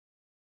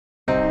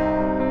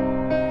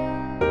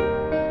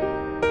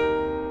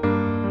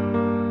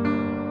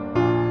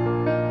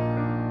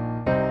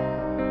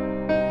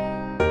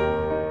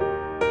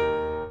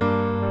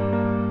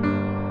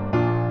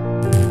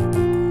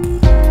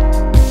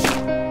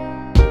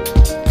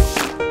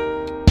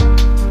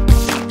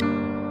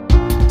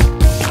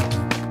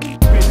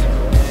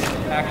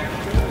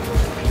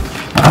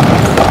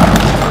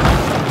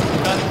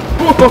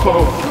It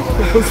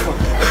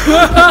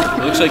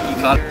looks like you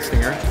caught a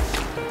stinger.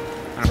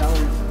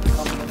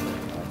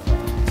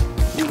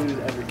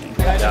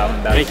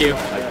 Yeah, Thank you.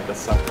 That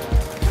sucked.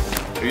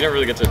 You don't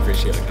really get to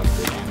appreciate a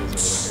competition.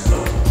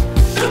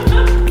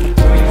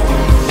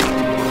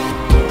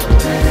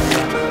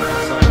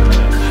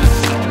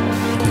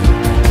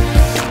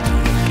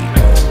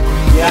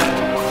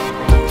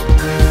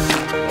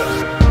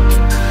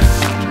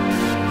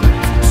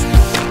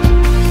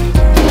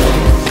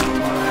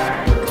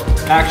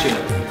 Action.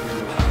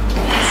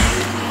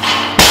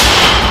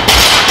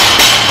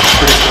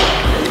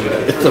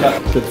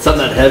 It's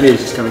something that heavy is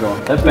just kind of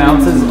going. That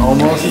bounces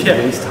almost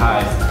waist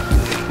high.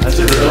 That's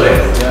just really,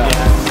 yeah.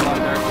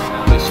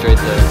 Go straight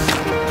there.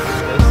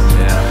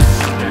 Yeah.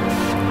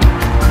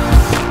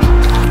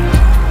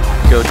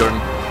 Go,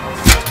 Jordan.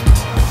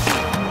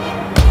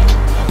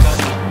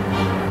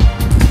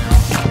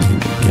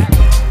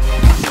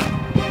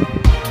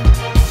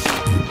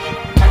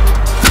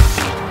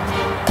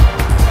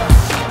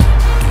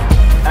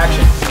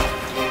 Action.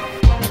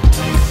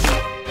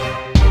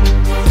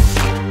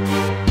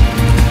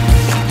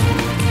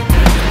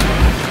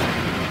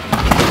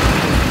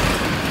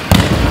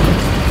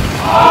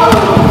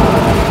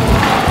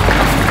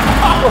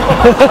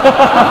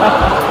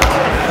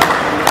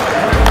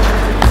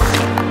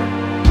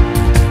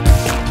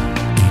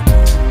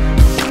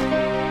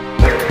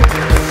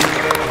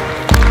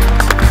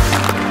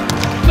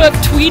 But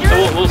tweeter?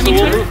 We'll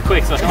move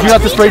quick. So You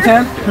got the spray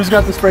tan? Who's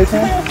got the spray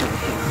tan?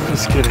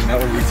 Just kidding, that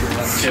would be too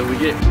much. Yeah, we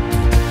get.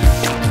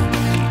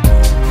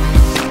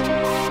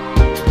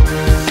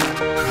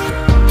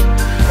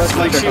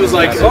 Like she was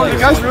like, oh, you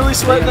guys really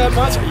sweat that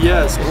much?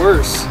 Yes,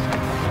 worse.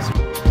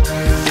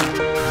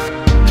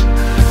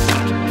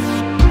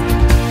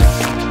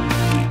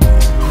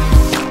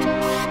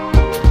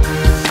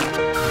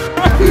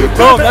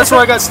 Boom, that's where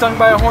I got stung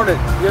by a hornet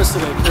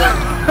yesterday.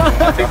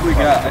 I think we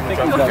got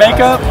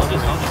makeup.